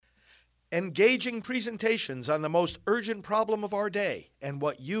engaging presentations on the most urgent problem of our day and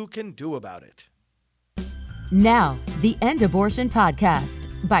what you can do about it. Now, the End Abortion Podcast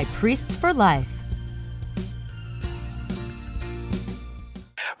by Priests for Life.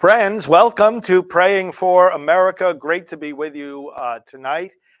 Friends, welcome to Praying for America. Great to be with you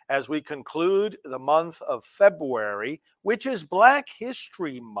tonight as we conclude the month of February, which is Black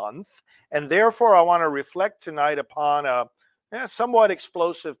History Month. And therefore, I want to reflect tonight upon a somewhat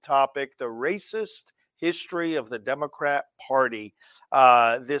explosive topic, the racist history of the Democrat Party.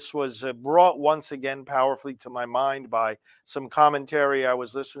 This was brought once again powerfully to my mind by some commentary I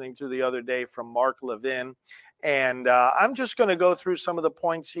was listening to the other day from Mark Levin. And I'm just going to go through some of the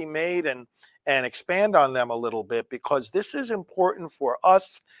points he made and expand on them a little bit, because this is important for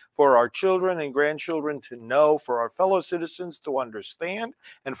us, for our children and grandchildren to know, for our fellow citizens to understand,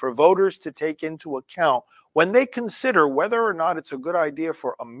 and for voters to take into account when they consider whether or not it's a good idea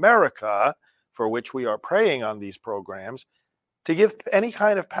for America, for which we are praying on these programs, to give any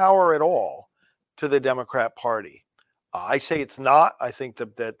kind of power at all to the Democrat Party. I say it's not. I think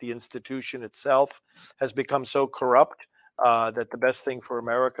that the institution itself has become so corrupt that the best thing for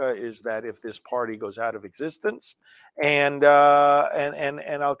America is that if this party goes out of existence, and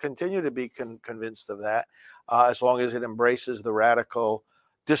I'll continue to be convinced of that as long as it embraces the radical,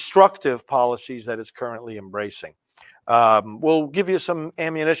 destructive policies that it's currently embracing. We'll give you some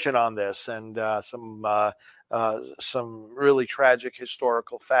ammunition on this and some really tragic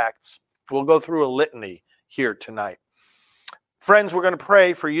historical facts. We'll go through a litany here tonight. Friends, we're going to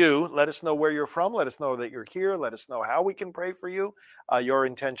pray for you. Let us know where you're from. Let us know that you're here. Let us know how we can pray for you. Your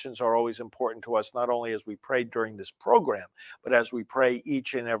intentions are always important to us, not only as we pray during this program, but as we pray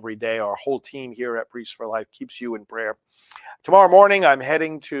each and every day. Our whole team here at Priests for Life keeps you in prayer. Tomorrow morning, I'm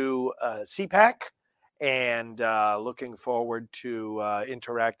heading to CPAC and looking forward to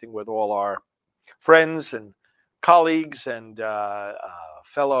interacting with all our friends and colleagues and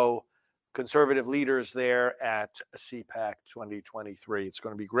fellow conservative leaders there at CPAC 2023. It's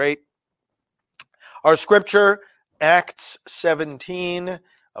going to be great. Our scripture, Acts 17,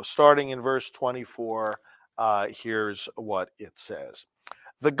 starting in verse 24, here's what it says.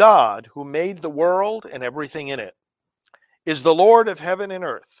 The God who made the world and everything in it is the Lord of heaven and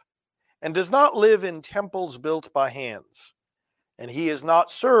earth, and does not live in temples built by hands. And he is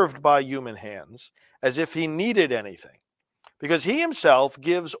not served by human hands as if he needed anything, because he himself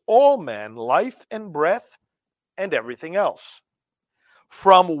gives all men life and breath and everything else.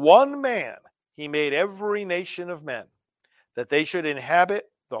 From one man he made every nation of men, that they should inhabit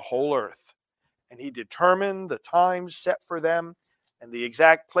the whole earth. And he determined the times set for them and the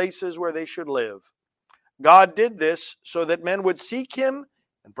exact places where they should live. God did this so that men would seek him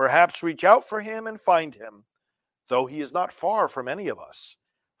and perhaps reach out for him and find him, though he is not far from any of us.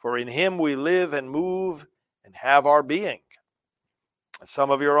 For in him we live and move and have our being.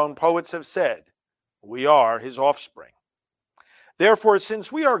 Some of your own poets have said, we are his offspring. Therefore,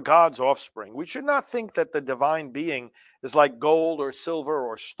 since we are God's offspring, we should not think that the divine being is like gold or silver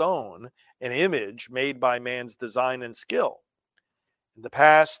or stone, an image made by man's design and skill. In the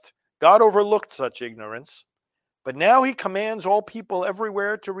past, God overlooked such ignorance, but now he commands all people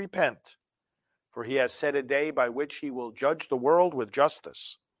everywhere to repent. For he has set a day by which he will judge the world with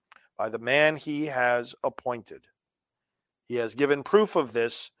justice, by the man he has appointed. He has given proof of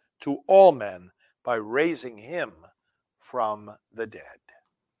this to all men by raising him from the dead.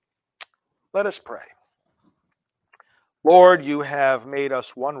 Let us pray. Lord, you have made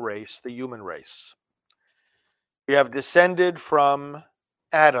us one race, the human race. We have descended from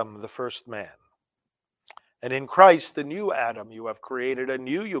Adam, the first man. And in Christ, the new Adam, you have created a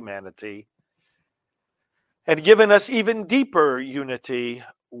new humanity and given us even deeper unity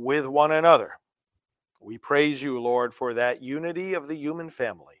with one another. We praise you, Lord, for that unity of the human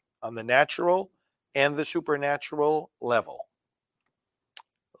family on the natural and the supernatural level.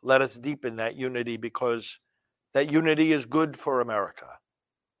 Let us deepen that unity, because that unity is good for America.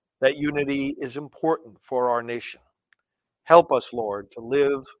 That unity is important for our nation. Help us, Lord, to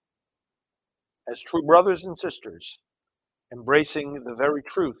live as true brothers and sisters, embracing the very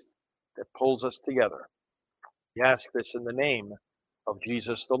truth that pulls us together. We ask this in the name of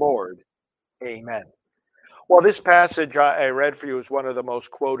Jesus the Lord. Amen. Well, this passage I read for you is one of the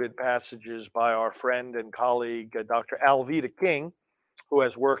most quoted passages by our friend and colleague, Dr. Alveda King, who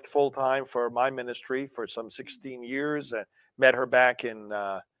has worked full-time for my ministry for some 16 years.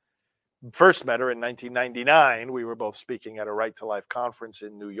 First met her in 1999. We were both speaking at a Right to Life conference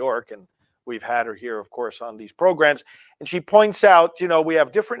in New York, and we've had her here, of course, on these programs. And she points out, we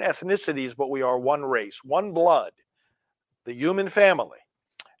have different ethnicities, but we are one race, one blood, the human family.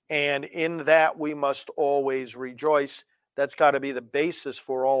 And in that, we must always rejoice. That's got to be the basis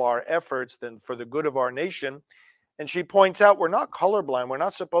for all our efforts, then for the good of our nation. And she points out we're not colorblind. We're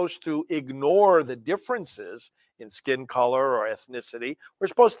not supposed to ignore the differences in skin color or ethnicity. We're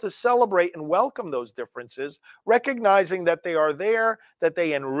supposed to celebrate and welcome those differences, recognizing that they are there, that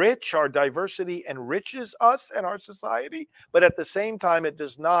they enrich our diversity, enriches us and our society. But at the same time, it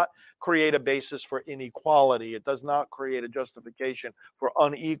does not create a basis for inequality. It does not create a justification for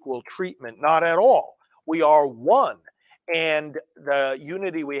unequal treatment. Not at all. We are one. And the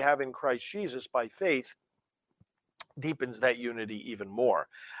unity we have in Christ Jesus by faith deepens that unity even more.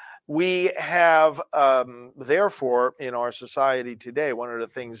 We have, therefore, in our society today, one of the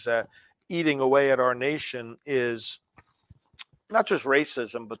things eating away at our nation is not just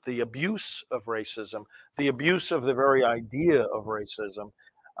racism, but the abuse of racism, the abuse of the very idea of racism.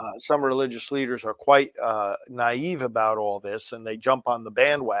 Some religious leaders are quite naive about all this, and they jump on the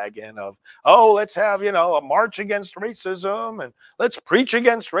bandwagon of, oh, let's have, a march against racism, and let's preach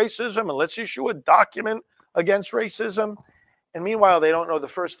against racism, and let's issue a document against racism. And meanwhile, they don't know the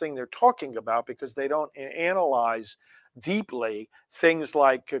first thing they're talking about because they don't analyze deeply things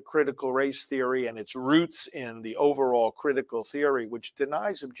like critical race theory and its roots in the overall critical theory, which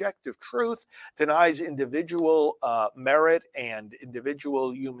denies objective truth, denies individual merit and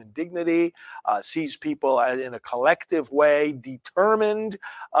individual human dignity, sees people in a collective way determined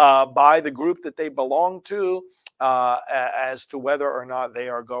by the group that they belong to, as to whether or not they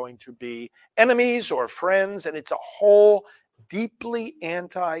are going to be enemies or friends. And it's a whole deeply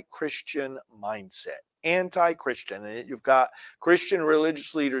anti-Christian mindset. Anti-Christian. And you've got Christian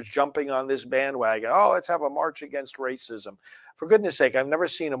religious leaders jumping on this bandwagon. Oh, let's have a march against racism. For goodness sake, I've never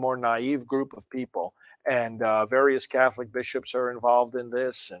seen a more naive group of people. And various Catholic bishops are involved in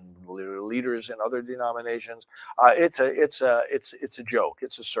this, and leaders in other denominations. It's a joke.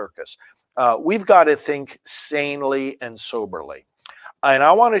 It's a circus. We've got to think sanely and soberly. And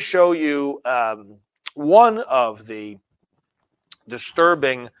I want to show you one of the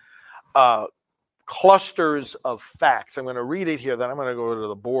disturbing clusters of facts. I'm going to read it here, then I'm going to go to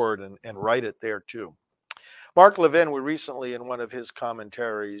the board and write it there too. Mark Levin, recently in one of his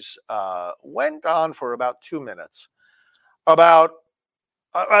commentaries, went on for about 2 minutes about,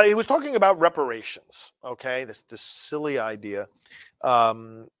 he was talking about reparations, okay? This silly idea.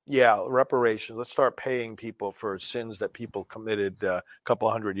 Reparations. Let's start paying people for sins that people committed a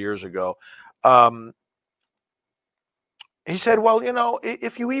couple hundred years ago. He said, well,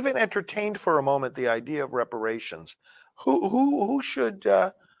 if you even entertained for a moment the idea of reparations, who should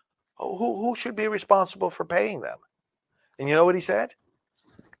be responsible for paying them? And you know what he said?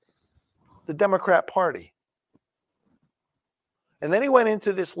 The Democrat Party. And then he went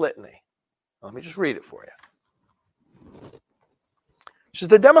into this litany. Let me just read it for you. He says,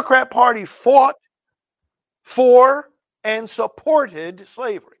 the Democrat Party fought for and supported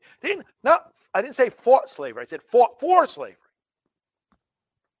slavery. I didn't say fought slavery. I said fought for slavery.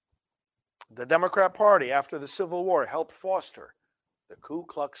 The Democrat Party, after the Civil War, helped foster the Ku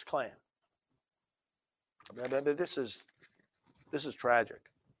Klux Klan. This is tragic.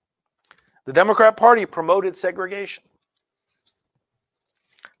 The Democrat Party promoted segregation.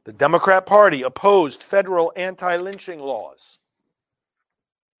 The Democrat Party opposed federal anti-lynching laws.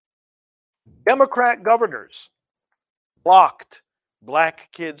 Democrat governors blocked black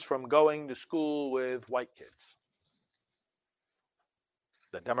kids from going to school with white kids.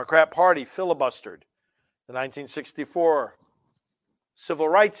 The Democrat Party filibustered the 1964 Civil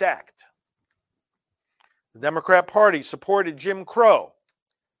Rights Act. The Democrat Party supported Jim Crow,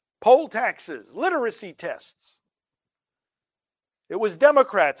 poll taxes, literacy tests. It was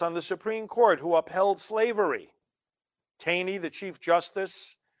Democrats on the Supreme Court who upheld slavery. Taney, the Chief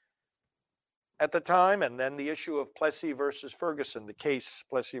Justice at the time, and then the issue of Plessy versus Ferguson, the case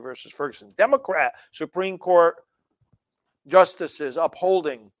Plessy versus Ferguson. Democrat Supreme Court justices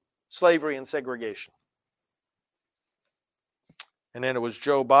upholding slavery and segregation. And then it was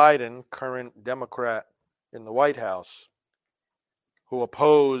Joe Biden, current Democrat in the White House, who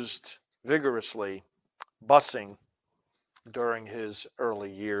opposed vigorously busing during his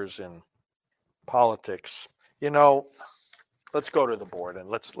early years in politics. Let's go to the board and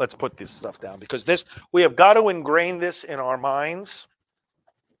let's put this stuff down, because we have got to ingrain this in our minds.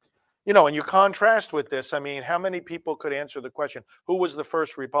 And you contrast with this, how many people could answer the question, who was the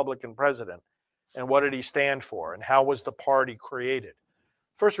first Republican president and what did he stand for and how was the party created?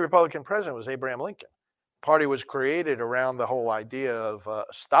 First Republican president was Abraham Lincoln. The party was created around the whole idea of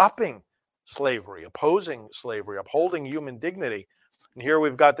stopping slavery, opposing slavery, upholding human dignity. And here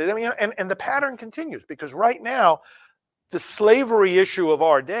we've got and the pattern continues, because right now the slavery issue of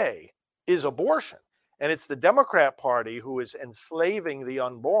our day is abortion. And it's the Democrat Party who is enslaving the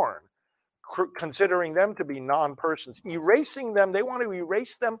unborn, considering them to be non-persons, erasing them. They want to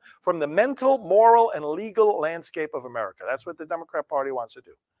erase them from the mental, moral, and legal landscape of America. That's what the Democrat Party wants to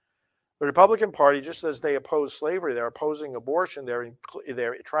do. The Republican Party, just as they oppose slavery, they're opposing abortion.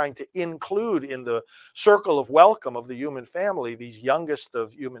 They're trying to include in the circle of welcome of the human family these youngest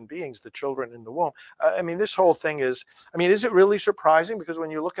of human beings, the children in the womb. I mean, this whole thing is, is it really surprising? Because when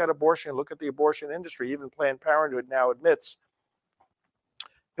you look at abortion, look at the abortion industry, even Planned Parenthood now admits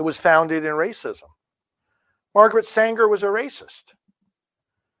it was founded in racism. Margaret Sanger was a racist.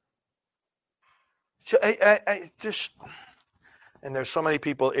 And there's so many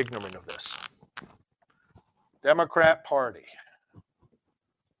people ignorant of this. Democrat Party.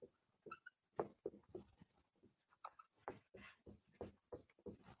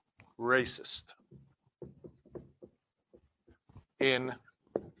 Racist in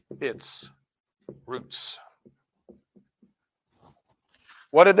its roots.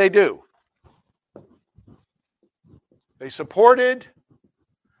 What did they do? They supported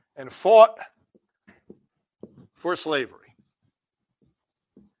and fought for slavery.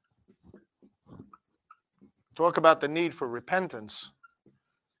 Talk about the need for repentance,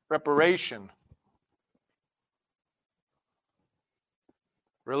 reparation.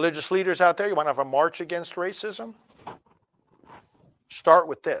 Religious leaders out there, you want to have a march against racism? Start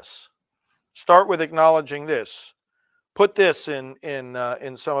with this. Start with acknowledging this. Put this in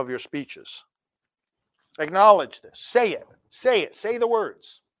some of your speeches. Acknowledge this. Say it. Say it. Say the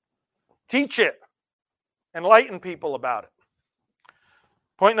words. Teach it. Enlighten people about it.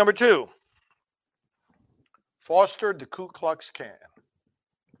 Point number 2. Fostered the Ku Klux Klan.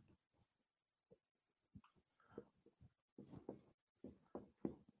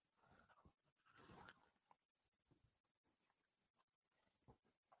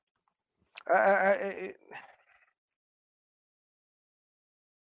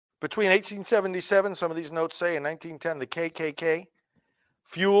 Between 1877, some of these notes say, and 1910, the KKK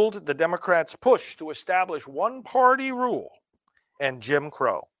fueled the Democrats' push to establish one-party rule and Jim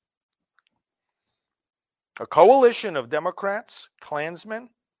Crow. A coalition of Democrats, Klansmen,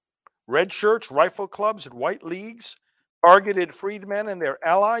 red shirts, rifle clubs, and white leagues targeted freedmen and their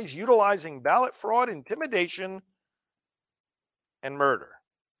allies, utilizing ballot fraud, intimidation, and murder.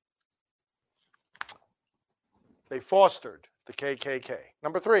 They fostered the KKK.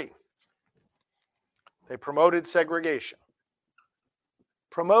 Number 3, they promoted segregation.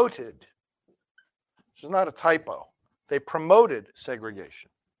 Promoted. This is not a typo. They promoted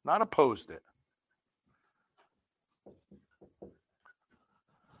segregation, not opposed it.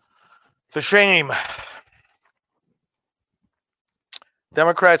 The shame.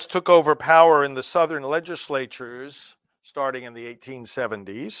 Democrats took over power in the Southern legislatures starting in the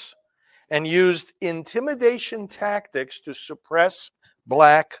 1870s and used intimidation tactics to suppress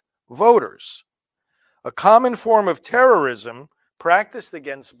black voters. A common form of terrorism practiced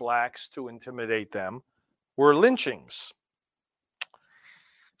against blacks to intimidate them were lynchings.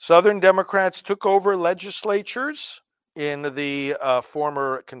 Southern Democrats took over legislatures in the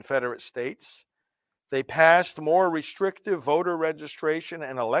former Confederate states. They passed more restrictive voter registration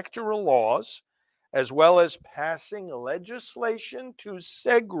and electoral laws, as well as passing legislation to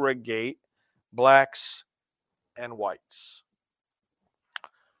segregate blacks and whites.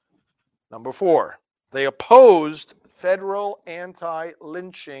 Number 4, they opposed federal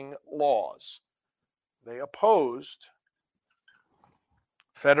anti-lynching laws. They opposed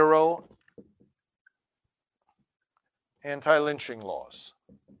federal anti-lynching laws.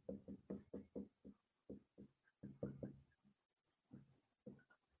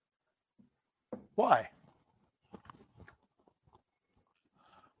 Why?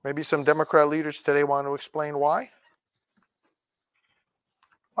 Maybe some Democrat leaders today want to explain why.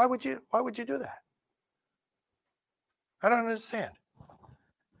 Why would you do that? I don't understand.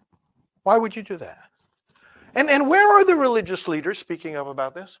 Why would you do that? And where are the religious leaders speaking up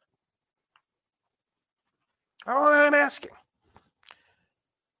about this? I'm asking.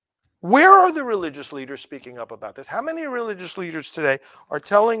 Where are the religious leaders speaking up about this? How many religious leaders today are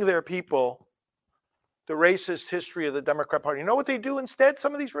telling their people the racist history of the Democrat Party? You know what they do instead,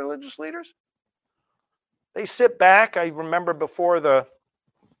 some of these religious leaders? They sit back. I remember before the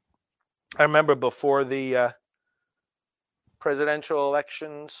presidential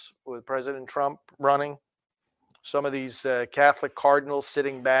elections with President Trump running, some of these Catholic cardinals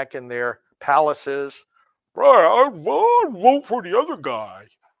sitting back in their palaces. Right, I'll vote for the other guy.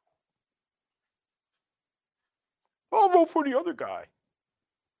 I'll vote for the other guy.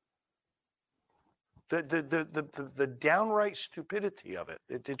 The downright stupidity of it.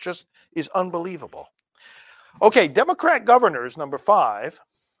 It just is unbelievable. Okay, Democrat governors, number 5,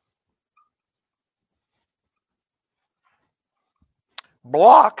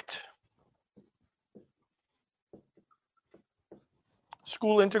 blocked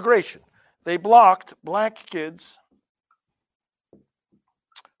school integration. They blocked black kids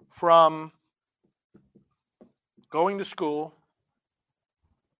from going to school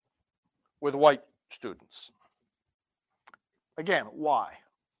with white students. Again, why?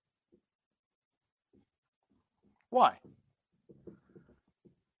 Why? You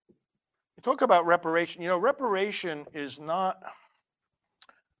talk about reparation. You know, reparation is not,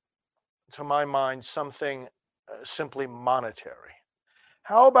 to my mind, something simply monetary.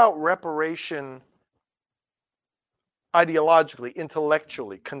 How about reparation ideologically,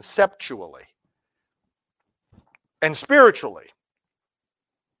 intellectually, conceptually, and spiritually?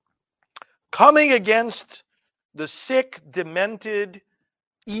 Coming against the sick, demented,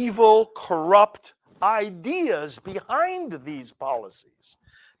 evil, corrupt ideas behind these policies,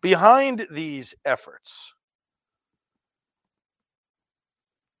 behind these efforts.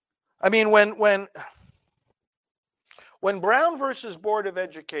 I mean, when Brown versus Board of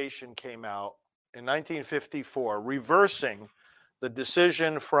Education came out in 1954, reversing the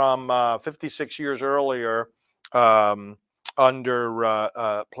decision from 56 years earlier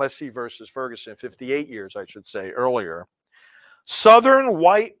under Plessy versus Ferguson, 58 years, I should say, earlier, Southern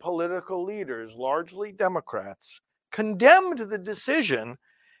white political leaders, largely Democrats, condemned the decision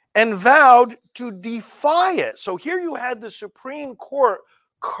and vowed to defy it. So here you had the Supreme Court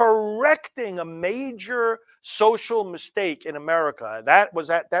correcting a major social mistake in America.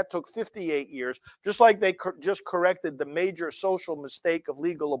 That took 58 years, just like they just corrected the major social mistake of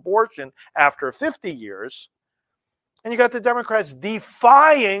legal abortion after 50 years. And you got the Democrats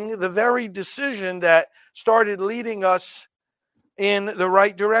defying the very decision that started leading us in the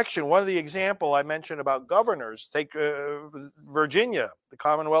right direction. One of the example I mentioned about governors, take Virginia, the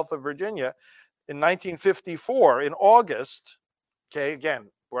Commonwealth of Virginia, in 1954, in August. Okay,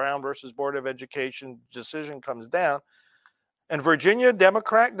 again, Brown versus Board of Education decision comes down, and Virginia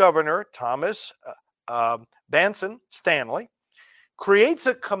Democrat Governor Thomas Banson Stanley creates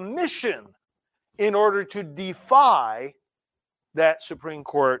a commission in order to defy that Supreme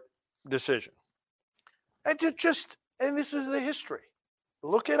Court decision. And this is the history.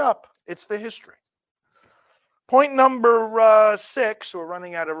 Look it up. It's the history. Point number 6. We're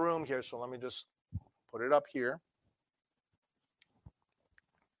running out of room here, so let me just put it up here.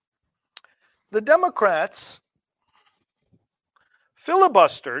 The Democrats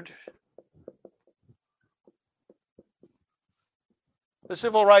filibustered the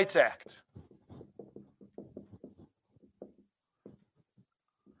Civil Rights Act.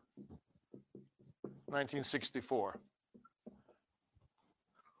 (1964).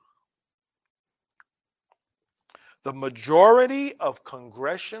 The majority of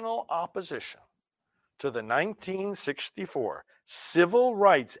congressional opposition to the 1964 Civil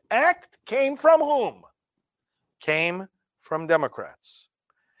Rights Act came from whom? Came from Democrats.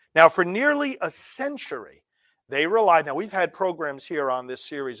 Now, for nearly a century, they relied. Now, we've had programs here on this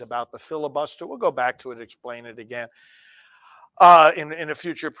series about the filibuster. We'll go back to it, explain it again in a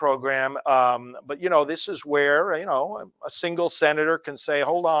future program. But this is where a single senator can say,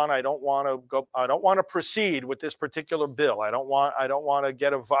 "Hold on, I don't want to proceed with this particular bill. I don't want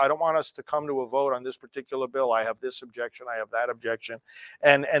us to come to a vote on this particular bill. I have this objection. I have that objection."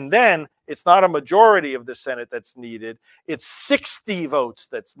 And then it's not a majority of the Senate that's needed. It's 60 votes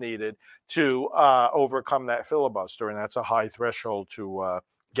that's needed to overcome that filibuster, and that's a high threshold to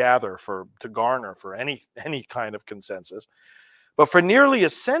garner for any kind of consensus. But for nearly a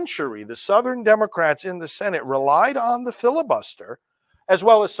century, the Southern Democrats in the Senate relied on the filibuster, as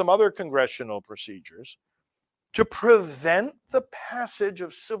well as some other congressional procedures, to prevent the passage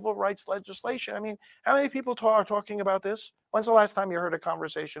of civil rights legislation. I mean, how many people are talking about this? When's the last time you heard a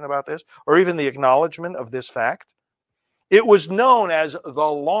conversation about this, or even the acknowledgement of this fact? It was known as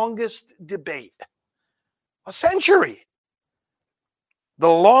the longest debate. A century. The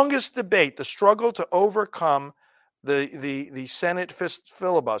longest debate, the struggle to overcome the Senate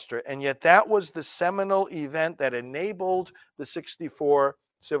filibuster, and yet that was the seminal event that enabled the 64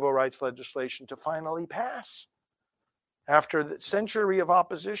 civil rights legislation to finally pass after the century of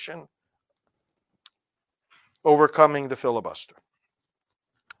opposition overcoming the filibuster.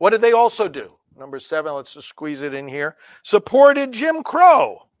 What did they also do? Number 7, let's just squeeze it in here. Supported Jim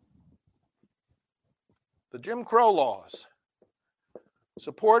Crow. The Jim Crow laws.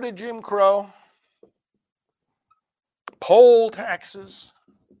 Supported Jim Crow. Poll taxes,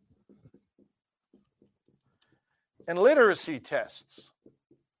 and literacy tests.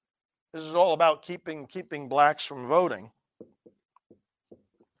 This is all about keeping blacks from voting.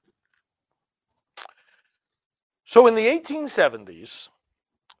 So in the 1870s,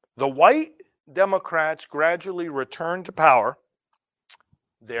 the white Democrats gradually returned to power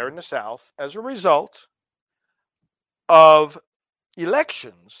there in the South as a result of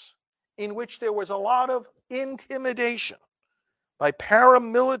elections in which there was a lot of intimidation by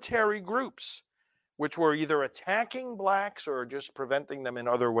paramilitary groups, which were either attacking blacks or just preventing them in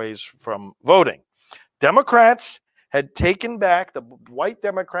other ways from voting. Democrats had taken back, the white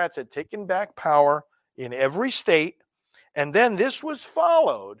Democrats had taken back power in every state, and then this was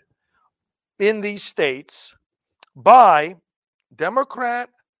followed in these states by Democrat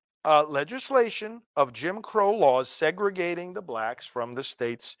legislation of Jim Crow laws segregating the blacks from the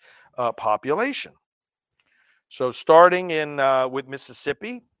state's population. So starting with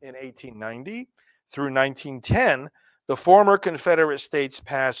Mississippi in 1890 through 1910, the former Confederate states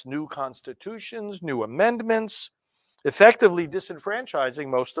passed new constitutions, new amendments, effectively disenfranchising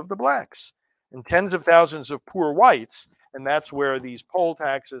most of the blacks and tens of thousands of poor whites. And that's where these poll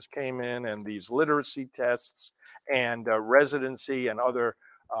taxes came in, and these literacy tests and residency and other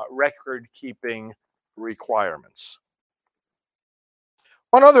record-keeping requirements.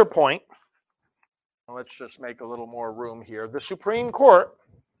 One other point, let's just make a little more room here. The Supreme Court,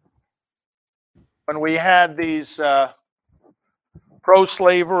 when we had these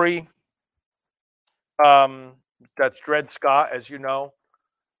pro-slavery, that's Dred Scott, as you know,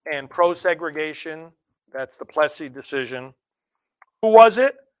 and pro-segregation, that's the Plessy decision. Who was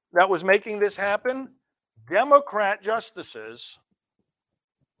it that was making this happen? Democrat justices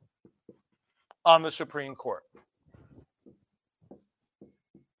on the Supreme Court.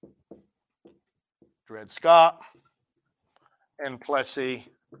 Dred Scott and Plessy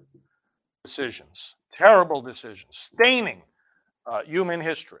decisions. Terrible decisions, staining human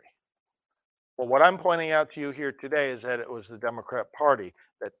history. Well, what I'm pointing out to you here today is that it was the Democrat Party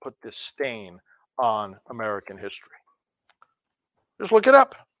that put this stain on American history. Just look it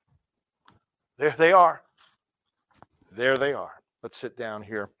up. There they are. There they are. Let's sit down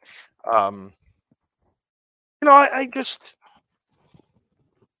here. I just,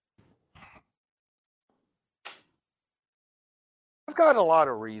 I've got a lot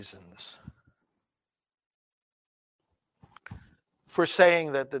of reasons for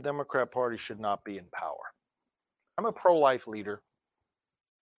saying that the Democrat Party should not be in power. I'm a pro-life leader.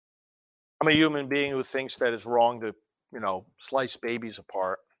 I'm a human being who thinks that it's wrong to, slice babies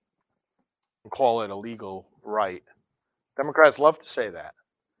apart and call it a legal right. Democrats love to say that.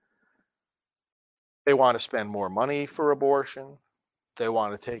 They want to spend more money for abortion. They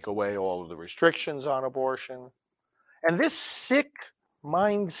want to take away all of the restrictions on abortion. And this sick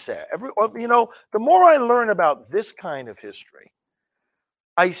mindset, the more I learn about this kind of history,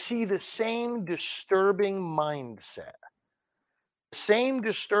 I see the same disturbing mindset. The same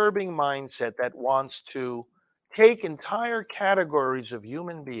disturbing mindset that wants to take entire categories of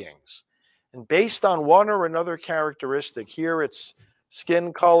human beings, and based on one or another characteristic, here it's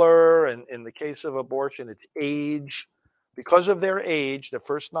skin color, and in the case of abortion, it's age. Because of their age, the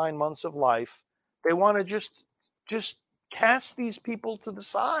first 9 months of life, they want to just cast these people to the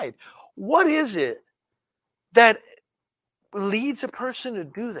side. What is it that leads a person to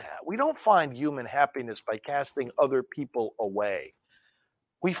do that? We don't find human happiness by casting other people away.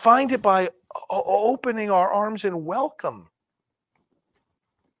 We find it by opening our arms and welcome.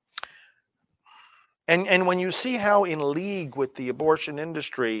 And when you see how in league with the abortion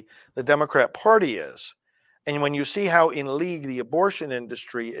industry the Democrat Party is, and when you see how in league the abortion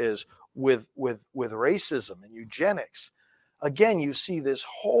industry is with racism and eugenics, again, you see this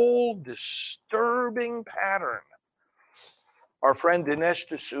whole disturbing pattern. Our friend Dinesh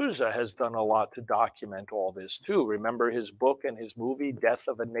D'Souza has done a lot to document all this too. Remember his book and his movie, Death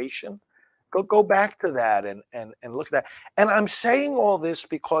of a Nation? Go back to that and look at that. And I'm saying all this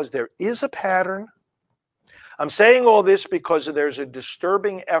because there is a pattern. I'm saying all this because there's a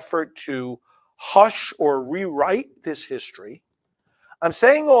disturbing effort to hush or rewrite this history. I'm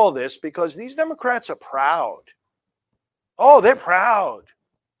saying all this because these Democrats are proud. Oh, they're proud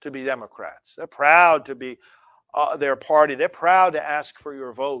to be Democrats. They're proud to be their party. They're proud to ask for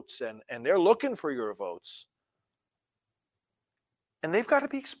your votes, and they're looking for your votes. And they've got to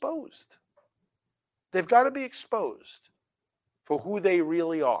be exposed. They've got to be exposed for who they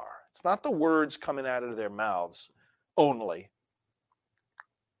really are. It's not the words coming out of their mouths only.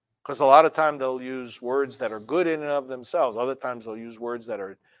 Because a lot of times they'll use words that are good in and of themselves. Other times they'll use words that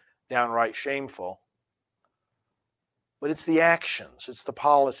are downright shameful. But it's the actions, it's the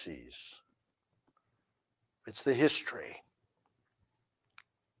policies. It's the history.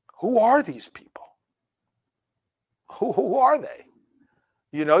 Who are these people? Who are they?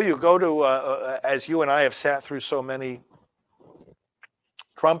 You know, you go to, as you and I have sat through so many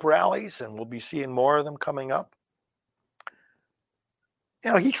Trump rallies, and we'll be seeing more of them coming up.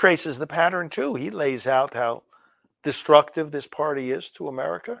 You know, he traces the pattern too. He lays out how destructive this party is to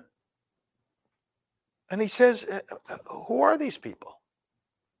America. And he says, who are these people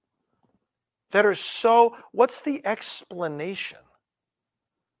that are so, what's the explanation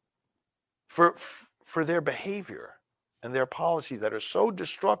for their behavior and their policies that are so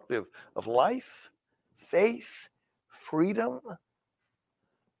destructive of life, faith, freedom,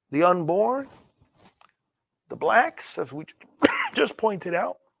 the unborn, the blacks, as we just pointed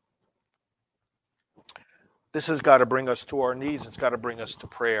out? This has got to bring us to our knees. It's got to bring us to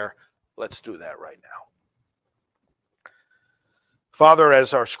prayer. Let's do that right now. Father,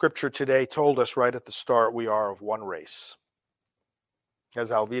 as our scripture today told us right at the start, we are of one race.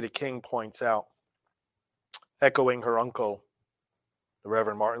 As Alveda King points out, echoing her uncle, the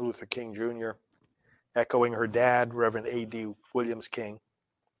Reverend Martin Luther King Jr., echoing her dad, Reverend A.D. Williams King,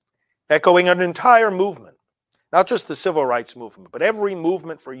 echoing an entire movement, not just the civil rights movement, but every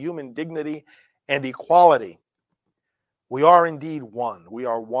movement for human dignity and equality. We are indeed one. We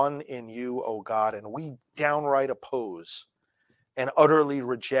are one in you, O God, and we downright oppose and utterly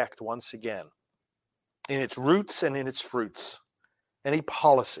reject once again, in its roots and in its fruits, any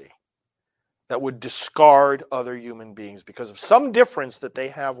policy that would discard other human beings because of some difference that they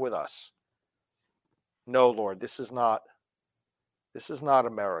have with us. No, Lord, this is not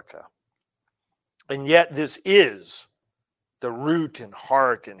America. And yet this is the root and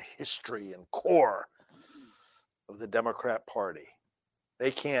heart and history and core of the Democrat Party. They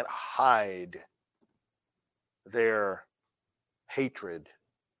can't hide their hatred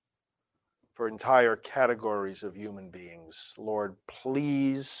for entire categories of human beings. Lord,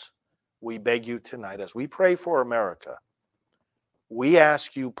 please, we beg you tonight, as we pray for America, we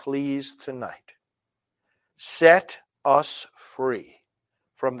ask you, please, tonight, set us free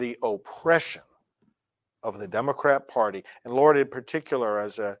from the oppression of the Democrat Party. And Lord, in particular,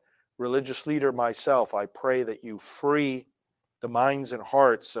 as a religious leader myself, I pray that you free the minds and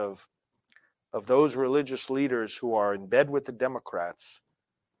hearts of those religious leaders who are in bed with the Democrats.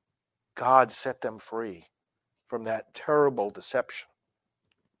 God, set them free from that terrible deception,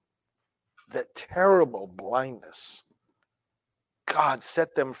 that terrible blindness. God,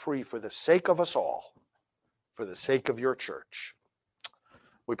 set them free for the sake of us all, for the sake of your church.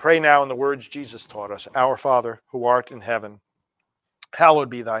 We pray now in the words Jesus taught us. Our Father, who art in heaven, hallowed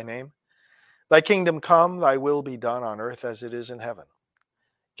be thy name. Thy kingdom come, thy will be done on earth as it is in heaven.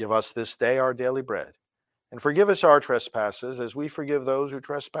 Give us this day our daily bread, and forgive us our trespasses as we forgive those who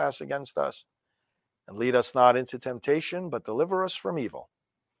trespass against us. And lead us not into temptation, but deliver us from evil.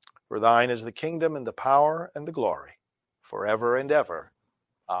 For thine is the kingdom and the power and the glory, forever and ever.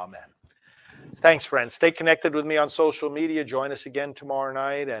 Amen. Thanks, friends. Stay connected with me on social media. Join us again tomorrow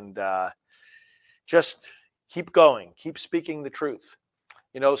night, and just keep going. Keep speaking the truth.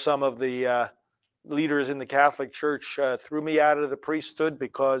 You know, some of the leaders in the Catholic Church threw me out of the priesthood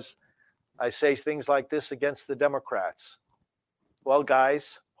because I say things like this against the Democrats. Well,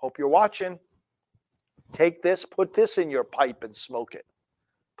 guys, hope you're watching. Take this, put this in your pipe and smoke it.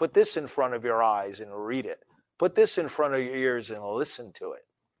 Put this in front of your eyes and read it. Put this in front of your ears and listen to it.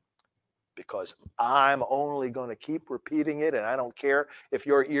 Because I'm only going to keep repeating it, and I don't care if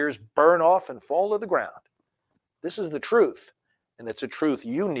your ears burn off and fall to the ground. This is the truth, and it's a truth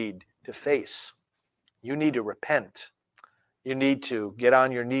you need to face. You need to repent. You need to get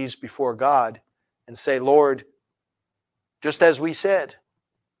on your knees before God and say, Lord, just as we said,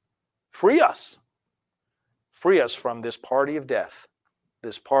 free us. Free us from this party of death,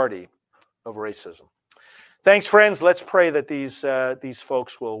 this party of racism. Thanks, friends. Let's pray that these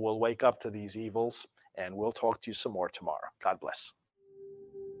folks will wake up to these evils, and we'll talk to you some more tomorrow. God bless.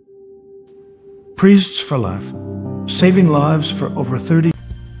 Priests for Life, saving lives for over 30.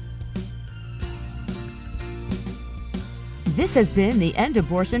 This has been the End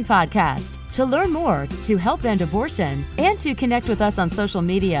Abortion Podcast. To learn more, to help end abortion, and to connect with us on social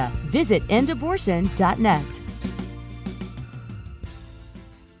media, visit endabortion.net.